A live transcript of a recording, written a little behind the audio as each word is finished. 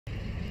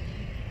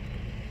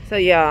So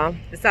y'all,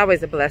 it's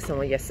always a blessing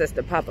when your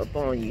sister pop up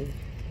on you.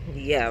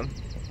 Yeah.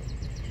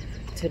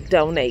 To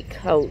donate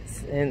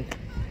coats. And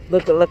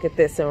look at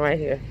this one right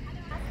here.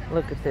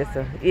 Look at this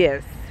one.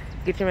 Yes.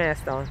 Get your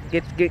mask on.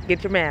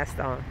 Get your mask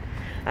on.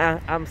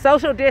 I'm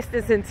social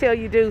distance until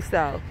you do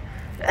so.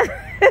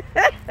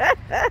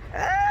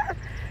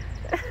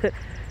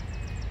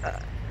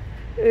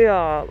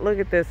 Y'all, look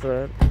at this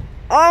one.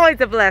 Always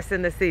a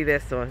blessing to see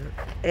this one.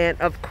 And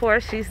of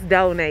course, she's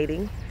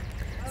donating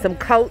some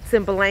coats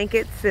and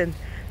blankets and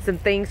some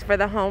things for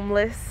the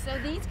homeless. So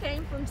these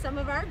came from some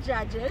of our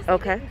judges.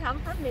 Okay. They didn't come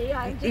from me.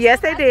 I'm just Yes,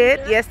 they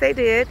did. Yes, they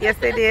did. Yes,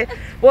 they did.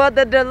 Well,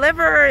 the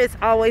deliverer is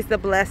always the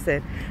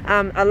blessing.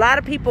 A lot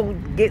of people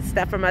get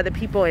stuff from other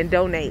people and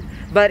donate,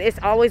 but it's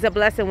always a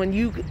blessing when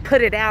you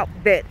put it out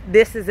that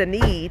this is a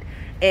need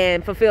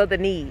and fulfill the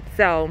need.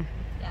 So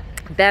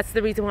that's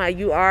the reason why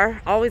you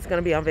are always going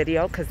to be on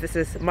video, because this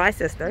is my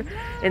sister.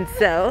 And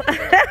so,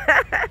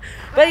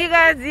 but you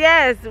guys,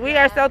 yes, we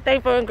are so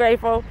thankful and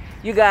grateful,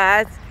 you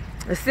guys.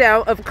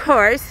 So, of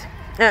course,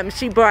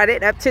 she brought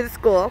it up to the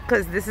school,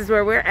 because this is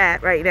where we're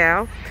at right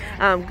now,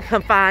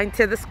 confined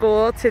to the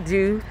school to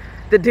do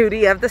the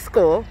duty of the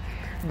school.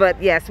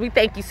 But yes, we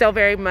thank you so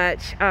very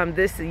much.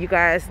 This, you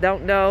guys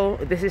don't know,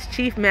 this is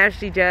Chief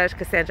Magistrate Judge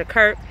Cassandra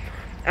Kirk.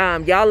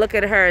 Y'all look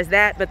at her as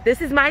that, but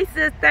this is my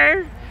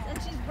sister.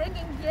 And she's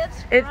bringing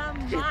gifts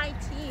from my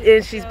team.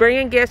 And she's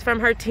bringing gifts from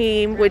her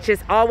team, which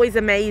is always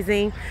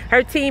amazing.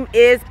 Her team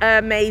is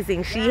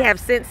amazing. She have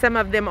sent some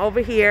of them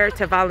over here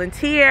to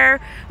volunteer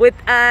with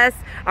us,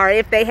 or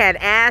if they had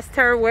asked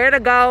her where to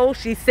go,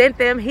 she sent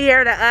them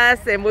here to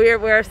us, and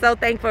we're so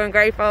thankful and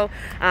grateful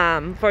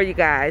for you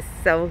guys.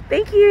 So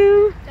thank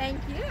you. Thank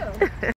you.